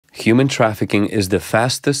Human trafficking is the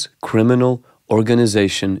fastest criminal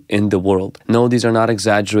organization in the world. No, these are not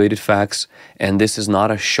exaggerated facts, and this is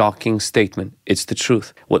not a shocking statement. It's the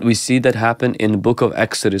truth. What we see that happened in the book of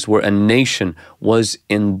Exodus, where a nation was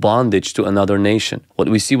in bondage to another nation. What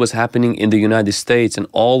we see was happening in the United States and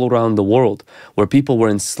all around the world, where people were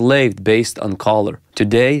enslaved based on color.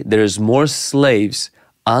 Today, there is more slaves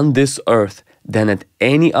on this earth than at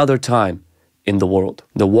any other time in the world.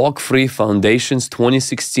 The Walk Free Foundation's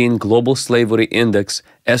 2016 Global Slavery Index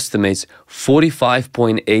estimates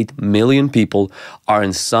 45.8 million people are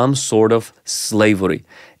in some sort of slavery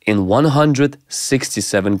in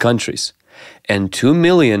 167 countries. And 2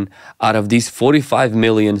 million out of these 45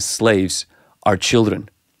 million slaves are children.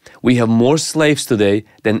 We have more slaves today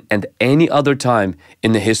than at any other time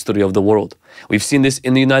in the history of the world. We've seen this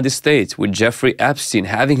in the United States with Jeffrey Epstein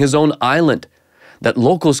having his own island that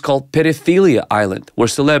locals call Pedophilia Island, where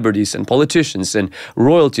celebrities and politicians and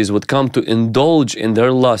royalties would come to indulge in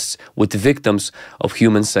their lusts with victims of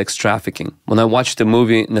human sex trafficking. When I watched the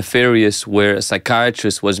movie Nefarious, where a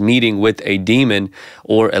psychiatrist was meeting with a demon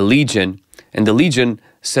or a legion, and the legion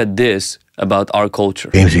said this about our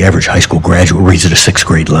culture. James, the average high school graduate reads at a 6th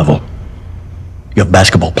grade level. You have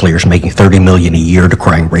basketball players making $30 million a year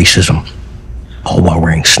decrying racism, all while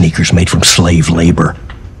wearing sneakers made from slave labor.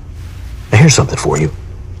 Now here's something for you.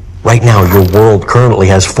 Right now, your world currently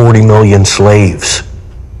has 40 million slaves.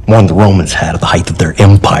 More than the Romans had at the height of their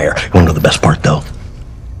empire. You wanna know the best part, though?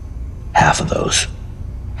 Half of those,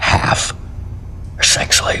 half, are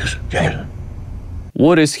sex slaves, James.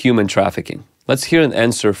 What is human trafficking? Let's hear an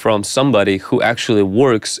answer from somebody who actually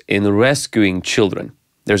works in rescuing children.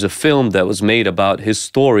 There's a film that was made about his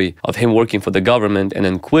story of him working for the government and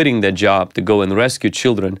then quitting that job to go and rescue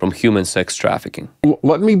children from human sex trafficking.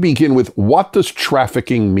 Let me begin with, what does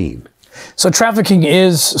trafficking mean? So trafficking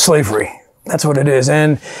is slavery. That's what it is.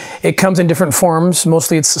 And it comes in different forms.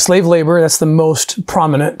 Mostly it's slave labor. That's the most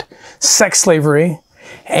prominent. Sex slavery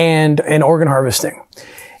and organ harvesting.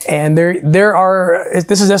 And there are,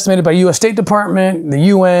 this is estimated by U.S. State Department, the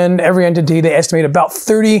UN, every entity. They estimate about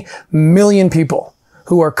 30 million people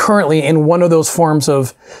who are currently in one of those forms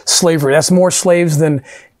of slavery. That's more slaves than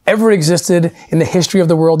ever existed in the history of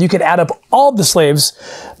the world. You could add up all the slaves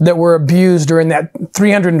that were abused during that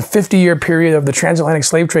 350-year period of the transatlantic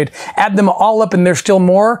slave trade, add them all up, and there's still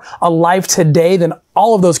more alive today than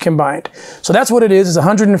all of those combined. So that's what it is. It's a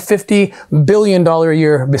 $150 billion a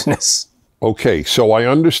year business. Okay, so I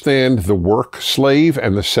understand the work slave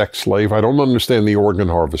and the sex slave. I don't understand the organ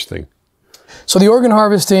harvesting. So the organ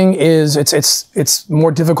harvesting is, it's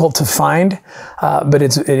more difficult to find, but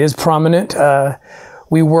it is prominent.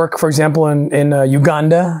 We work, for example, in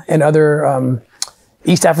Uganda and other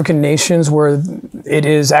East African nations where it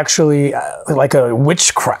is actually like a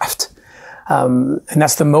witchcraft. And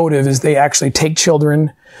that's the motive, is they actually take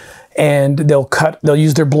children and they'll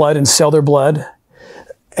use their blood and sell their blood.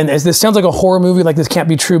 And as this sounds like a horror movie, like this can't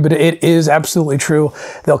be true, but it is absolutely true.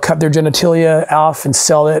 They'll cut their genitalia off and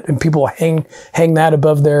sell it, and people hang that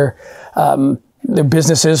above their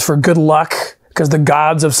businesses for good luck, because the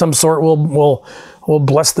gods of some sort will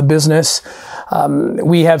bless the business.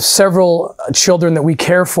 We have several children that we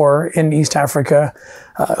care for in East Africa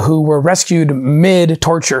who were rescued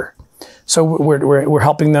mid-torture. So we're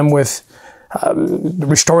helping them with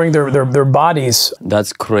restoring their bodies.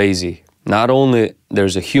 That's crazy. Not only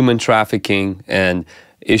there's a human trafficking and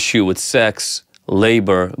issue with sex,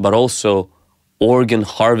 labor, but also organ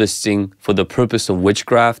harvesting for the purpose of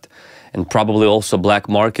witchcraft and probably also black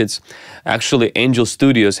markets. Actually, Angel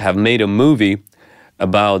Studios have made a movie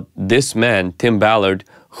about this man, Tim Ballard,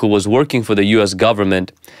 who was working for the US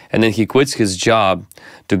government, and then he quits his job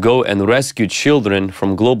to go and rescue children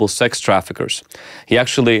from global sex traffickers. He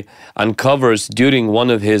actually uncovers during one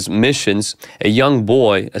of his missions a young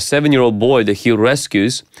boy, a 7-year-old boy that he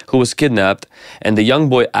rescues, who was kidnapped, and the young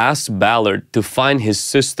boy asks Ballard to find his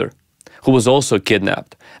sister, who was also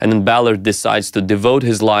kidnapped. And then Ballard decides to devote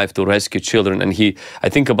his life to rescue children. And I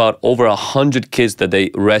think about over 100 kids that they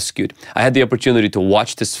rescued. I had the opportunity to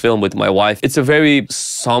watch this film with my wife. It's a very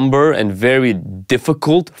somber and very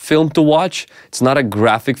difficult film to watch. It's not a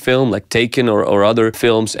graphic film like Taken or other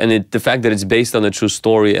films. And the fact that it's based on a true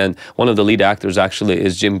story, and one of the lead actors actually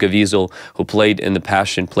is Jim Caviezel, who played in The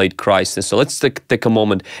Passion, played Christ. And so let's take a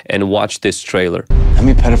moment and watch this trailer. How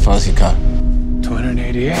many pedophiles you got?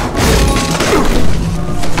 288.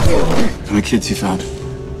 How many kids you found?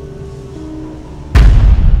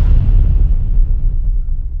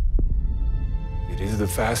 It is the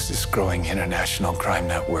fastest growing international crime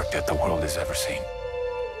network that the world has ever seen.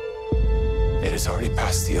 It has already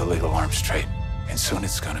passed the illegal arms trade, and soon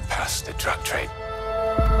it's going to pass the drug trade.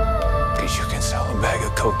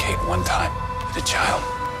 cocaine one time with a child,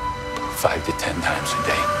 5 to 10 times a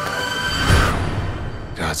day.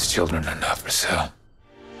 God's children are not for sale.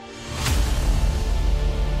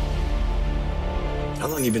 How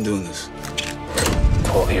long you been doing this?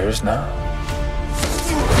 12 years now.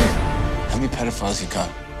 How many pedophiles you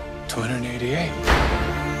caught? 288.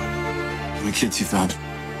 How many kids you found?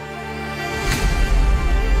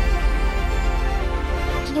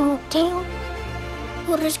 Timoteo,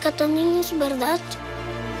 tú rescatas niños, ¿verdad?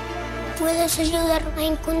 ¿Puedes ayudarme a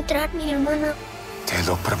encontrar a mi hermana? Te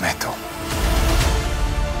lo prometo.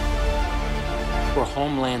 For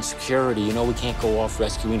Homeland Security, you know we can't go off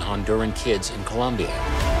rescuing Honduran kids in Colombia.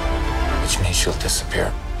 Which means she'll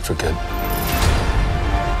disappear for good.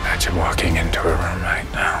 Imagine walking into her room right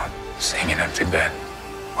now, seeing an empty bed.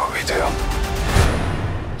 What we do?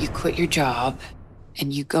 You quit your job,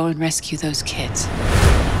 and you go and rescue those kids.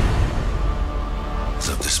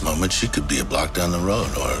 So at this moment, she could be a block down the road,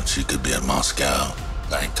 or she could be in Moscow,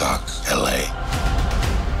 Bangkok, LA.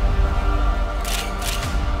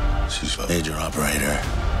 She's a major operator.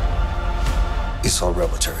 It's all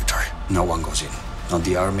rebel territory. No one goes in. Not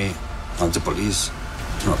the army, not the police,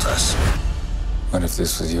 not us. What if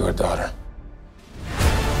this was your daughter?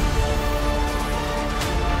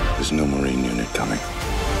 There's no Marine unit coming.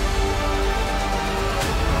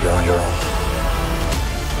 You're on your own.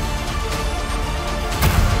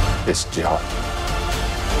 This job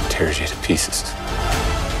tears you to pieces.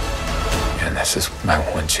 And this is my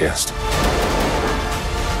one chance to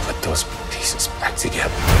put those pieces back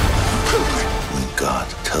together. When God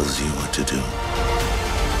tells you what to do,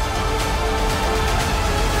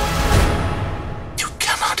 you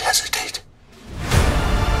cannot hesitate.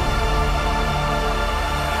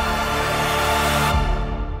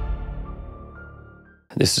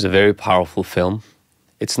 This is a very powerful film.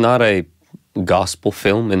 It's not a gospel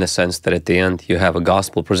film in the sense that at the end you have a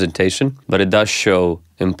gospel presentation, but it does show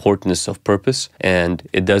importance of purpose, and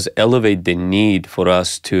it does elevate the need for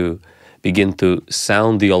us to begin to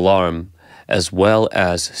sound the alarm as well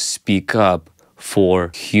as speak up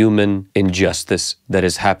for human injustice that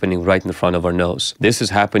is happening right in front of our nose. This is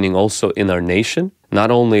happening also in our nation, not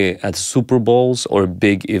only at Super Bowls or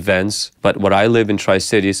big events, but where I live in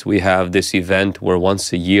Tri-Cities, we have this event where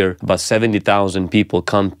once a year, about 70,000 people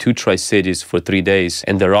come to Tri-Cities for 3 days.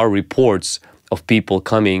 And there are reports of people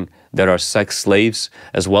coming that are sex slaves,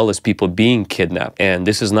 as well as people being kidnapped. And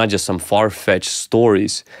this is not just some far-fetched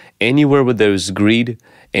stories. Anywhere where there is greed,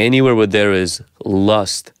 anywhere where there is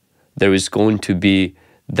lust, there is going to be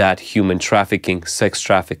that human trafficking, sex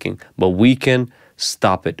trafficking. But we can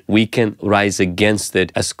stop it. We can rise against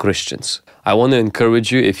it as Christians. I want to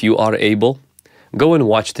encourage you, if you are able, go and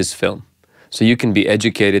watch this film so you can be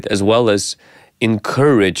educated as well as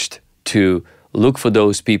encouraged to look for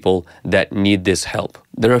those people that need this help.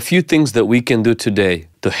 There are a few things that we can do today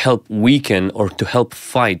to help weaken or to help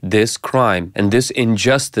fight this crime and this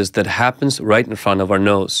injustice that happens right in front of our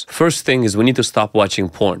nose. First thing is we need to stop watching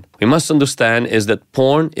porn. We must understand is that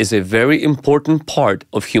porn is a very important part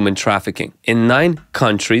of human trafficking. In 9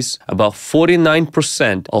 countries, about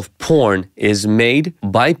 49% of porn is made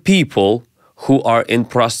by people who are in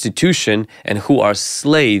prostitution and who are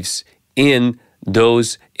slaves in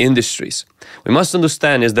those industries. We must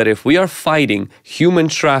understand is that if we are fighting human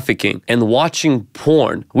trafficking and watching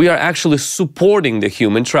porn, we are actually supporting the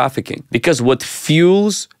human trafficking, because what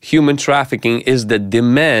fuels human trafficking is the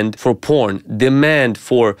demand for porn, demand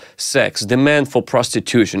for sex, demand for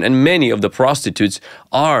prostitution, and many of the prostitutes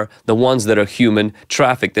are the ones that are human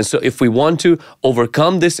trafficked. And so if we want to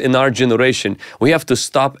overcome this in our generation, we have to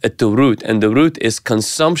stop at the root, and the root is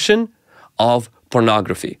consumption of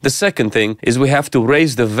pornography. The second thing is we have to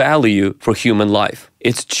raise the value for human life.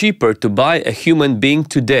 It's cheaper to buy a human being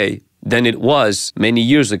today than it was many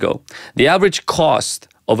years ago. The average cost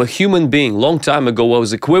of a human being long time ago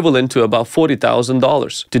was equivalent to about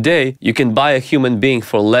 $40,000. Today, you can buy a human being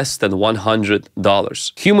for less than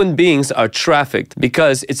 $100. Human beings are trafficked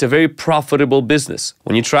because it's a very profitable business.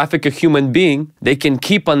 When you traffic a human being, they can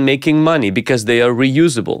keep on making money because they are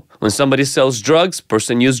reusable. When somebody sells drugs,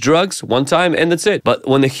 person used drugs one time and that's it. But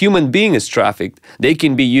when a human being is trafficked, they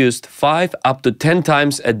can be used 5 up to 10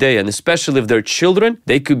 times a day. And especially if they're children,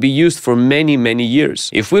 they could be used for many, many years.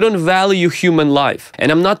 If we don't value human life, and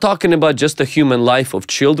I'm not talking about just the human life of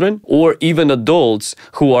children or even adults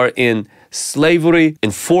who are in slavery,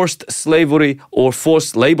 enforced slavery, or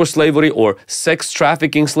forced labor slavery, or sex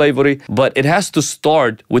trafficking slavery, but it has to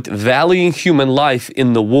start with valuing human life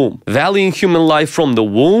in the womb. Valuing human life from the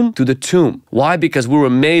womb to the tomb. Why? Because we were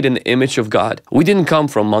made in the image of God. We didn't come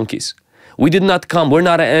from monkeys. We did not come, we're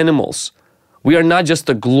not animals. We are not just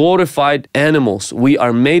the glorified animals. We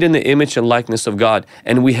are made in the image and likeness of God,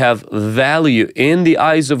 and we have value in the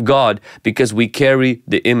eyes of God because we carry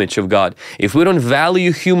the image of God. If we don't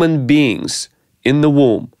value human beings in the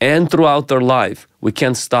womb and throughout their life, we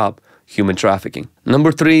can't stop human trafficking.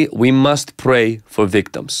 Number 3, we must pray for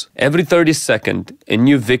victims. Every 32nd, a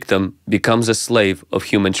new victim becomes a slave of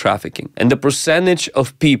human trafficking. And the percentage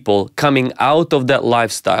of people coming out of that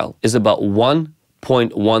lifestyle is about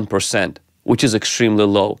 1.1%. which is extremely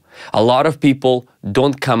low. A lot of people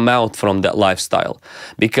don't come out from that lifestyle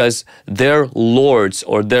because their lords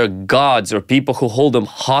or their gods or people who hold them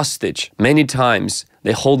hostage, many times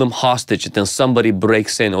they hold them hostage until somebody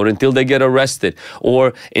breaks in or until they get arrested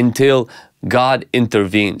or until God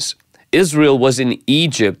intervenes. Israel was in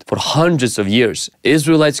Egypt for hundreds of years.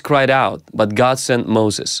 Israelites cried out, but God sent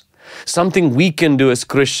Moses. Something we can do as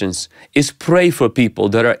Christians is pray for people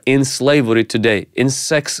that are in slavery today, in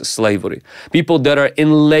sex slavery, people that are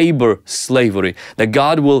in labor slavery, that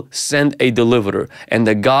God will send a deliverer and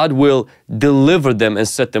that God will deliver them and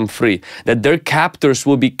set them free, that their captors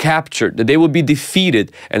will be captured, that they will be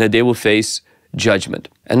defeated, and that they will face judgment.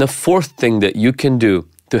 And the 4th thing that you can do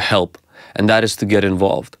to help, and that is to get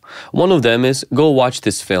involved. One of them is go watch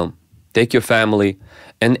this film, take your family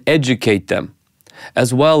and educate them.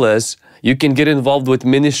 As well as you can get involved with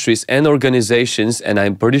ministries and organizations, and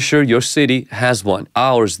I'm pretty sure your city has one.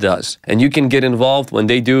 Ours does. And you can get involved when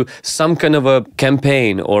they do some kind of a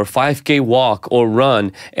campaign or 5K walk or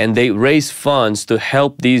run, and they raise funds to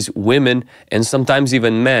help these women and sometimes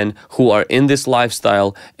even men who are in this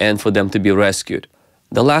lifestyle and for them to be rescued.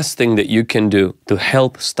 The last thing that you can do to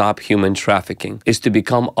help stop human trafficking is to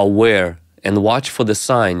become aware and watch for the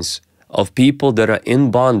signs of people that are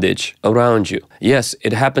in bondage around you. Yes,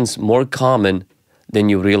 it happens more common than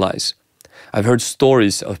you realize. I've heard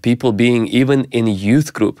stories of people being even in a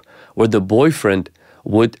youth group where the boyfriend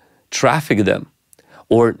would traffic them,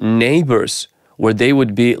 or neighbors where they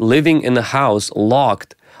would be living in a house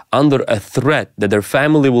locked under a threat that their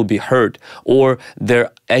family will be hurt or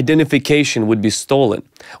their identification would be stolen,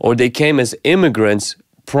 or they came as immigrants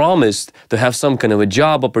promised to have some kind of a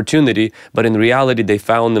job opportunity, but in reality they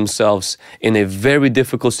found themselves in a very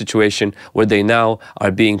difficult situation where they now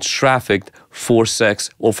are being trafficked for sex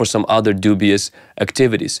or for some other dubious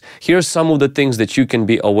activities. Here are some of the things that you can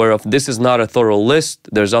be aware of. This is not a thorough list.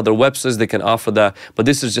 There's other websites that can offer that, but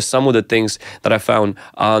this is just some of the things that I found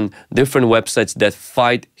on different websites that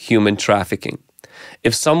fight human trafficking.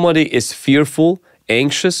 If somebody is fearful,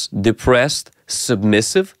 anxious, depressed,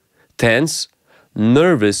 submissive, tense,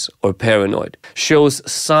 nervous, or paranoid, shows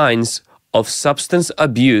signs of substance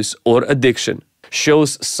abuse or addiction,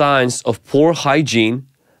 shows signs of poor hygiene,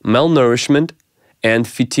 malnourishment, and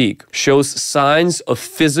fatigue, shows signs of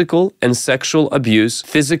physical and sexual abuse,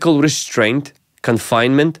 physical restraint,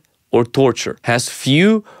 confinement, or torture, has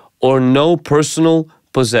few or no personal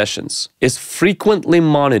possessions, is frequently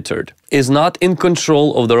monitored, is not in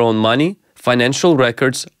control of their own money, financial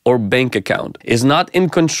records, or bank account, is not in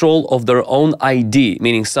control of their own ID,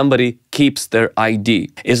 meaning somebody keeps their ID,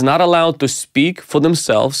 is not allowed to speak for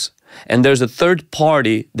themselves, and there's a third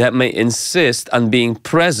party that may insist on being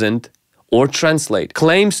present or translate,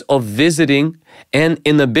 claims of visiting and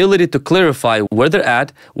inability to clarify where they're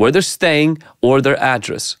at, where they're staying, or their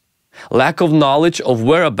address. Lack of knowledge of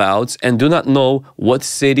whereabouts and do not know what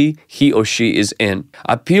city he or she is in.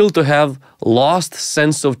 Appeal to have lost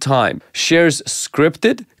sense of time. Shares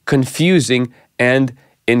scripted, confusing, and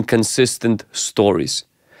inconsistent stories.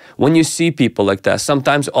 When you see people like that,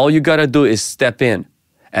 sometimes all you gotta do is step in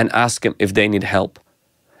and ask them if they need help.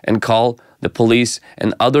 And call the police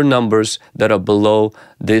and other numbers that are below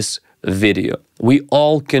this video. We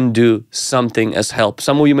all can do something as help.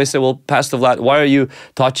 Some of you may say, well, Pastor Vlad, why are you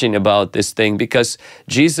touching about this thing? Because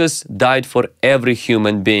Jesus died for every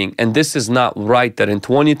human being. And this is not right that in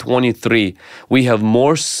 2023, we have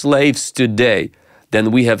more slaves today than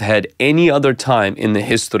we have had any other time in the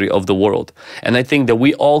history of the world. And I think that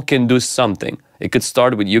we all can do something. It could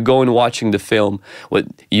start with you going watching the film, with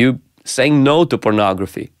you saying no to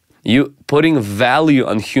pornography, you putting value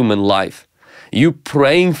on human life, you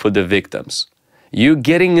praying for the victims, you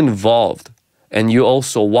getting involved, and you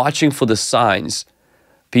also watching for the signs,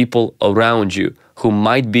 people around you who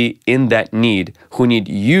might be in that need, who need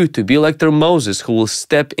you to be like their Moses, who will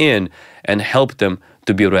step in and help them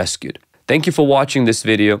to be rescued. Thank you for watching this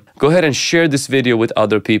video. Go ahead and share this video with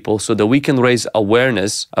other people so that we can raise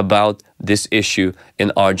awareness about this issue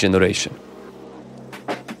in our generation.